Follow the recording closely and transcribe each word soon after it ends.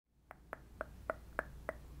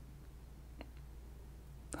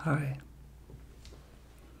Hi.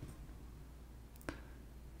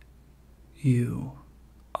 You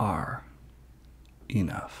are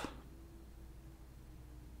enough.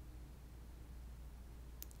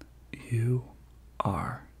 You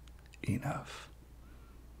are enough.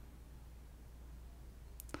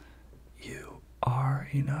 You are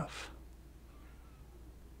enough.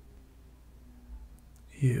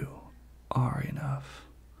 You are enough.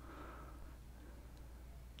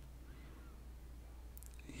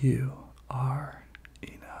 You are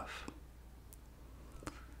enough.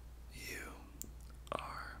 You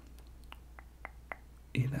are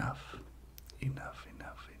enough. Enough,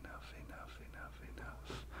 enough, enough, enough, enough,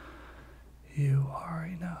 enough. You are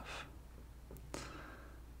enough.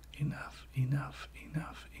 Enough, enough,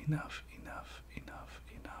 enough, enough, enough, enough,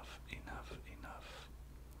 enough, enough, enough.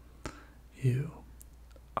 You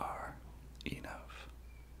are enough.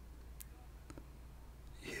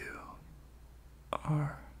 You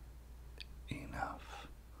are enough.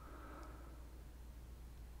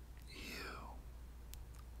 You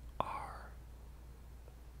are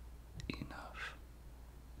enough.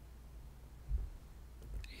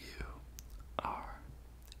 You are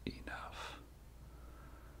enough.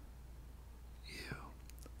 You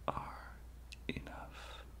are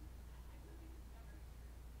enough.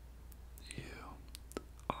 You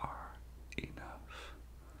are enough.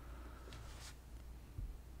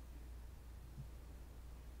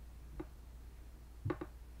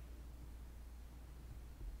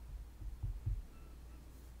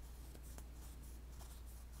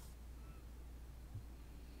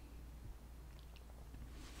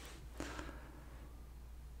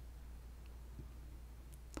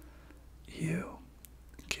 You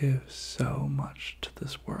give so much to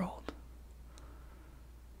this world.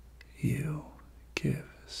 You give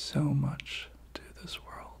so much to this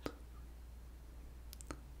world.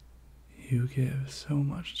 You give so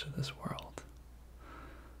much to this world.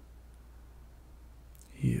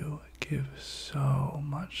 You give so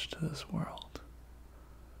much to this world.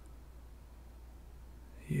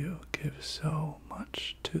 You give so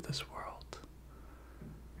much to this world.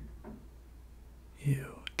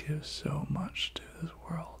 You give so much to this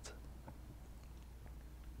world.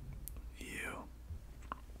 You,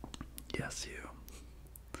 yes, you.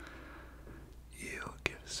 You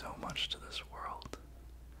give so much to this world.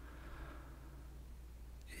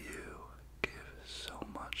 You give so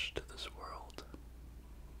much to this world.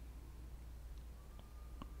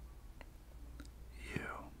 You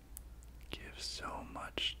give so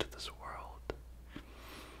much to this world.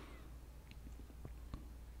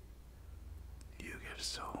 You give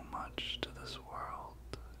so much to this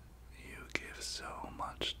world. You give so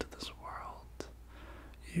much to this world.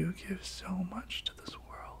 You give so much to this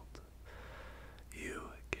world.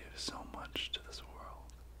 You give so much to this world.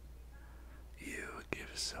 You give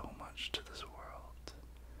so much to this world.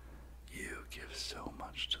 You give so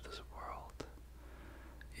much to this world.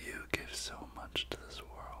 You give so much to this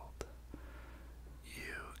world.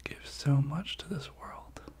 You give so much to this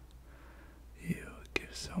world. You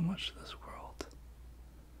give so much to this world.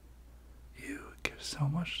 You give so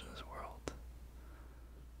much to this world.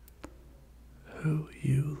 Who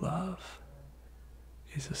you love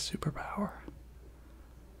is a superpower.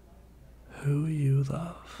 Who you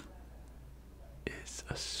love is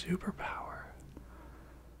a superpower.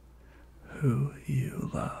 Who you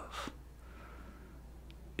love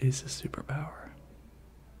is a superpower.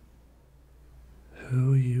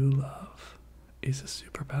 Who you love is a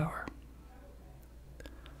superpower.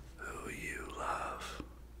 Who you love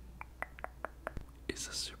is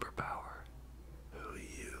a superpower. Who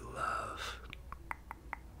you love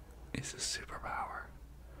is a superpower.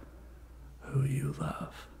 Who you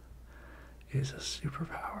love is a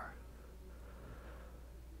superpower.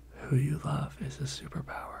 Who you love is a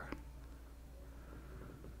superpower.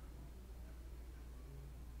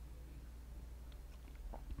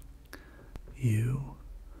 You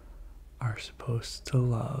are supposed to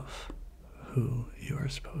love who you are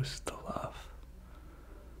supposed to love.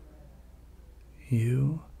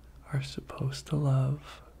 You are supposed to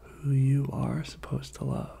love who you are supposed to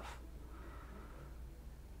love.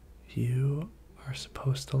 You are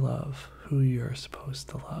supposed to love who you're supposed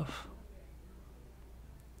to love.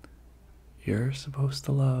 You're supposed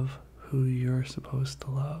to love who you're supposed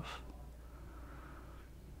to love.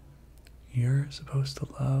 You're supposed to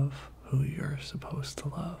love who you're supposed to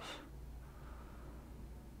love.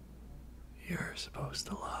 You're supposed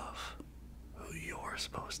to love who you're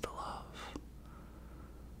supposed to love.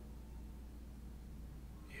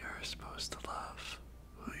 You're supposed to love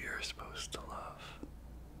who you're supposed to love.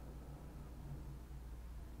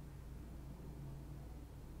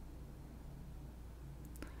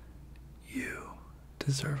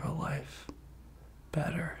 deserve a life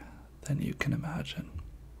better than you can imagine.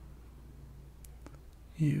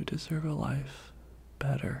 You deserve a life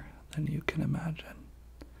better than you can imagine.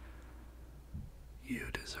 You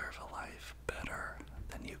deserve a life better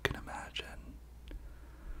than you can imagine.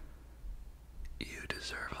 You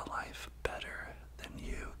deserve a life better than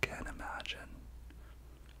you can imagine.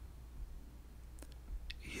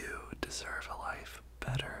 You deserve a life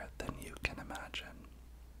better than you can imagine.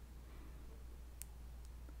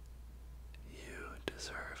 You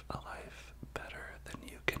deserve a life better than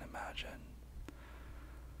you can imagine.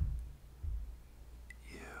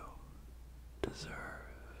 You deserve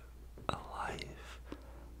a life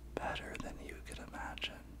better than you can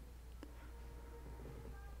imagine.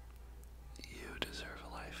 You deserve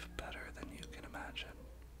a life better than you can imagine.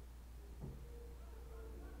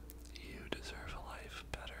 You deserve a life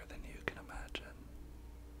better than you can imagine.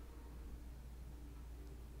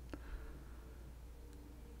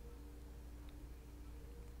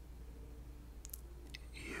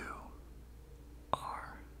 You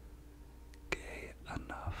are gay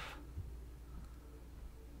enough.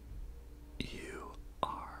 You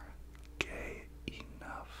are gay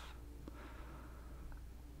enough.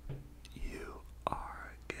 You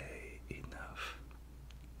are gay enough.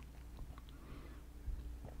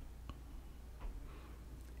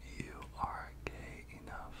 You are gay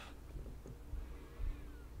enough.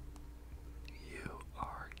 You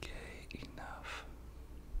are gay enough.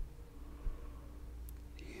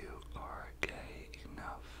 You are gay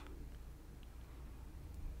enough.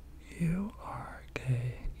 You are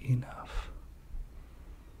gay enough.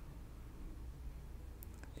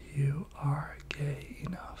 You are gay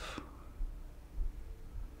enough.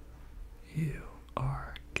 You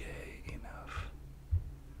are gay enough.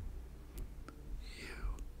 You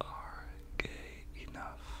are gay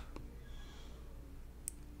enough.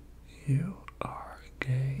 You are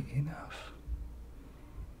gay enough.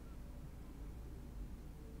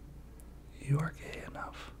 You are gay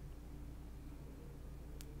enough.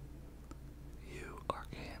 You are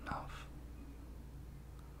gay enough.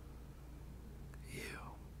 You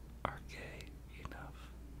are gay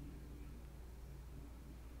enough.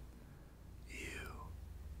 You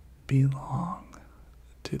belong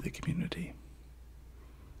to the community.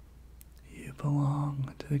 You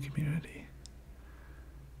belong to the community.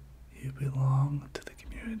 You belong to the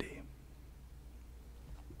community.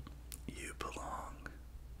 You belong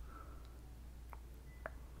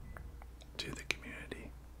to the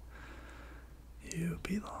community. You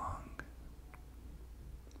belong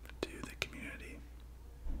to the community.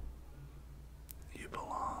 You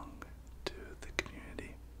belong to the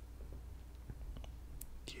community.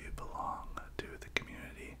 You belong to the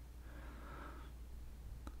community.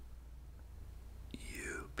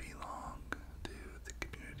 You belong to the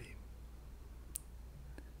community.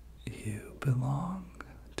 You belong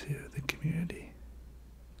to the community.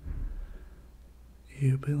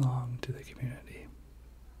 You belong to the community.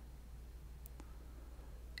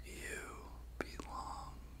 You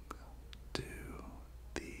belong to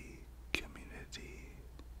the community.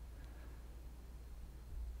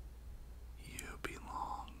 You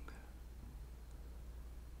belong.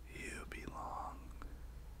 You belong. You belong.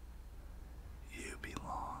 You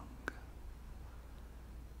belong.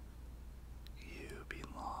 You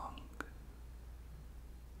belong.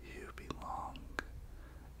 You belong.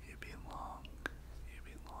 You belong. You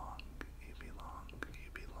belong.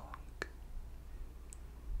 You belong.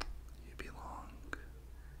 You belong.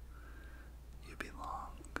 You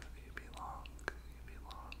belong. You belong. You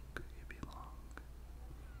belong. You belong.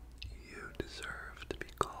 You deserve to be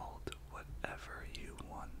called whatever you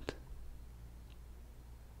want.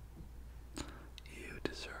 You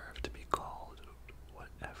deserve to be called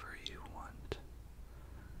whatever you want.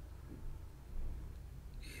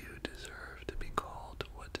 You deserve to be called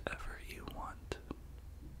whatever you want.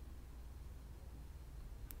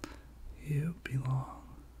 You belong.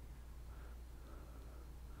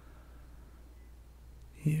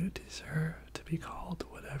 You deserve to be called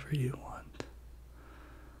whatever you want.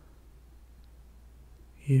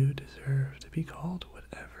 You deserve to be called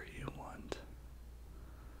whatever you want.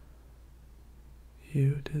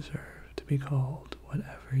 You deserve to be called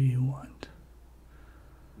whatever you want.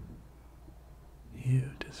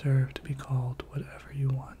 You deserve to be called whatever you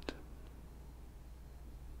want.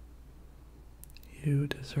 You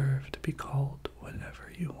deserve to be called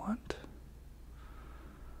whatever you want.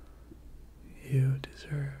 You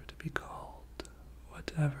deserve to be called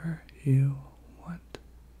whatever you want.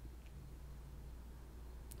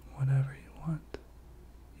 Whatever you want.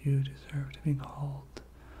 You deserve to be called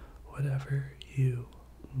whatever you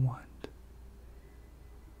want.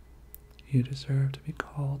 You deserve to be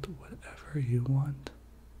called whatever you want.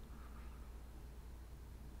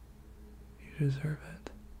 You deserve it.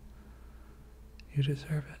 You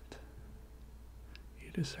deserve it.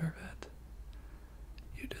 You deserve it.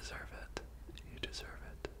 You deserve it. You deserve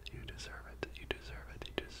it. You deserve it. You deserve it.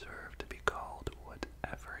 You deserve to be called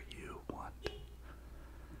whatever you want.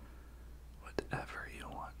 Whatever you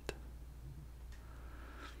want.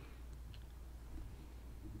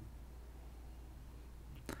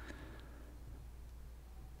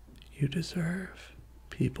 You deserve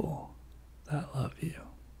people that love you.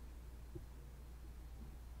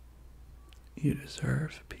 You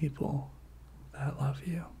deserve people that love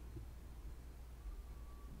you.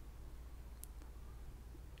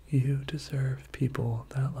 You deserve people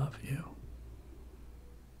that love you.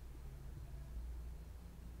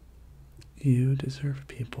 You deserve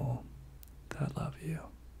people that love you.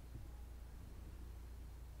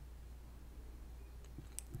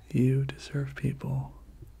 You deserve people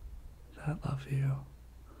that love you.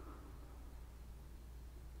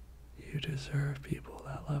 You deserve people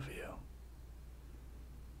that love you.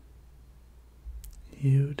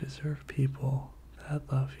 You deserve people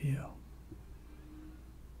that love you.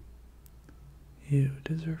 You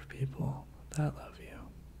deserve people that love you.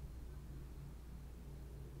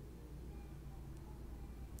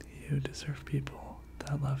 You deserve people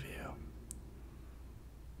that love you.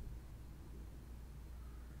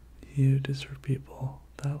 You deserve people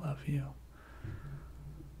that love you.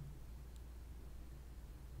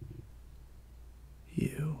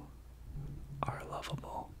 You are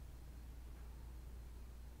lovable.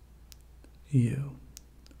 You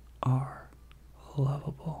are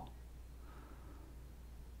lovable.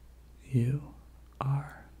 You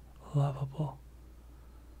are lovable.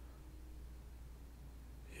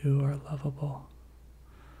 You are lovable.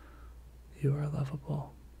 You are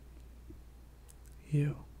lovable.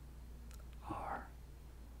 You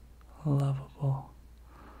are lovable.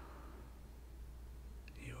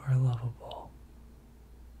 You are lovable.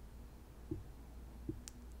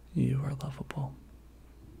 You are lovable.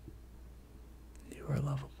 You are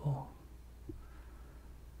lovable.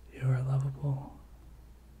 You are lovable.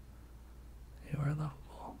 You are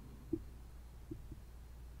lovable.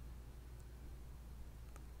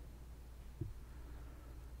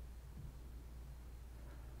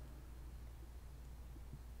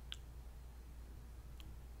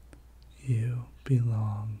 You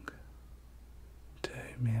belong to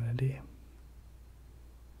humanity.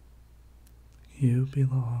 You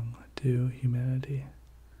belong to humanity.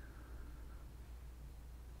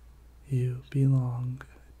 You belong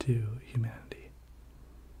to humanity.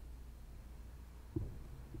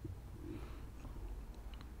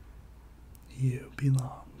 You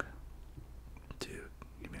belong to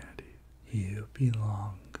humanity. You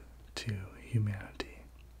belong to humanity.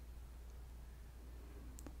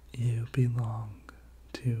 You belong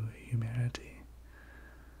to humanity.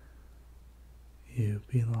 You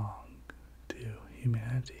belong to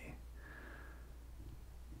humanity.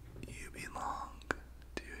 You belong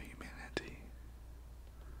to humanity.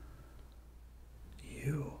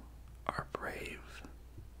 You are brave.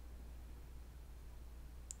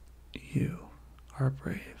 You are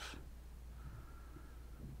brave.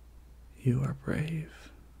 You are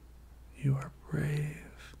brave. You are brave.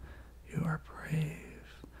 You are brave.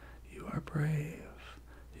 You are brave.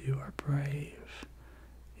 You are brave.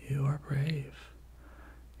 You are brave.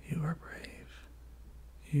 You are brave.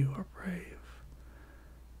 You are brave.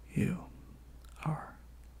 You are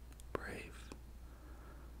brave.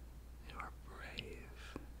 You are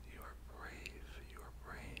brave. You are brave. You are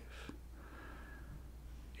brave.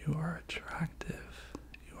 You are attractive.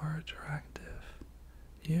 You are attractive.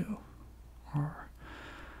 You are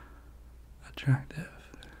attractive.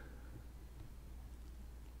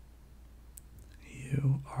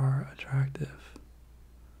 You are attractive.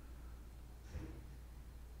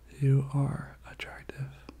 You are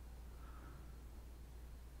attractive.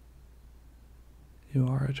 You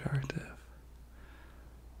are attractive.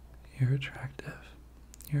 You're attractive.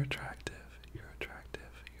 You're attractive. You're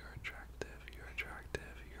attractive. You're attractive. You're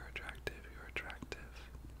attractive. You're attractive. You're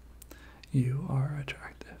attractive. You are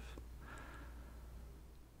attractive.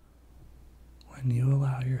 When you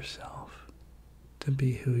allow yourself to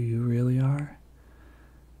be who you really are,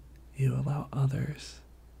 you allow others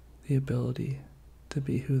the ability to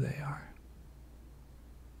be who they are.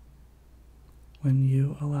 When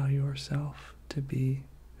you allow yourself to be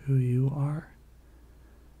who you are,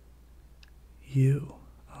 you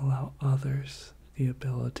allow others the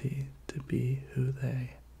ability to be who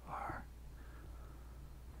they are.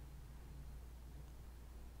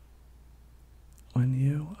 When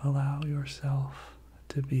you allow yourself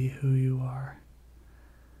to be who you are.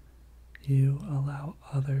 You allow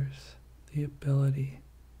others the ability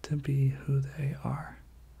to be who they are.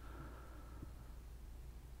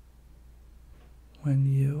 When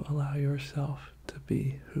you allow yourself to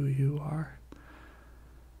be who you are,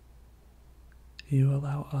 you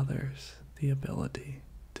allow others the ability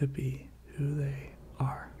to be who they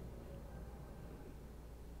are.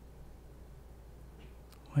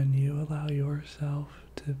 When you allow yourself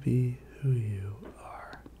to be who you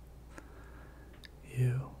are,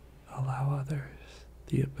 you allow others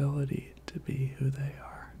the ability to be who they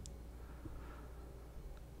are.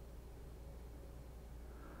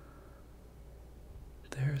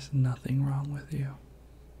 There's nothing wrong with you.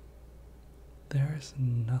 There's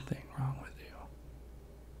nothing wrong with you.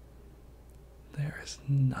 There is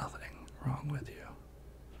nothing wrong with you.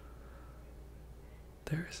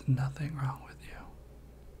 There is nothing wrong with you.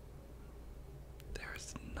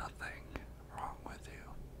 There's nothing wrong with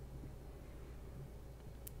you.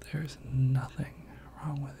 There's nothing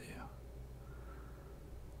wrong with you.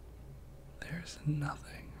 There's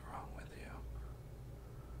nothing wrong with you.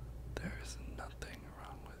 There's nothing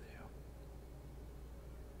wrong with you.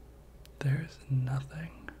 There's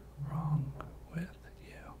nothing wrong with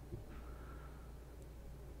you.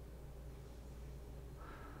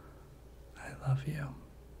 I love you.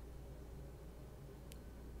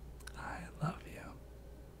 I love you.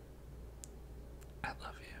 I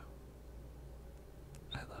love you.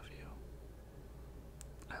 I love you.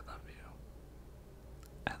 I love you.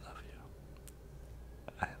 I love you.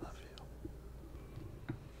 I love you.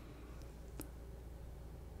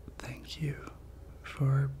 Thank you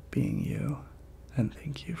for being you, and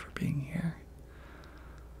thank you for being here.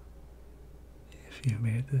 If you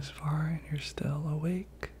made it this far and you're still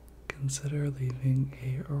awake, consider leaving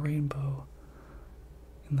a rainbow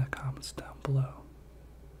in the comments down below.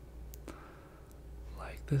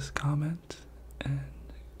 Like this comment and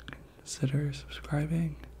consider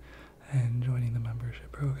subscribing and joining the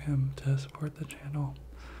membership program to support the channel.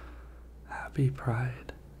 Happy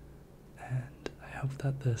Pride, and I hope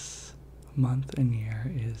that this month and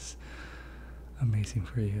year is amazing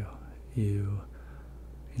for you. You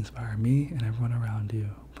inspire me and everyone around you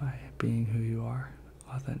by being who you are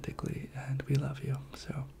authentically, and we love you.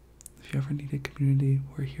 So if you ever need a community,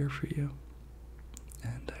 we're here for you,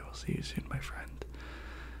 and I will see you soon, my friend.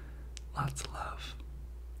 Lots of love.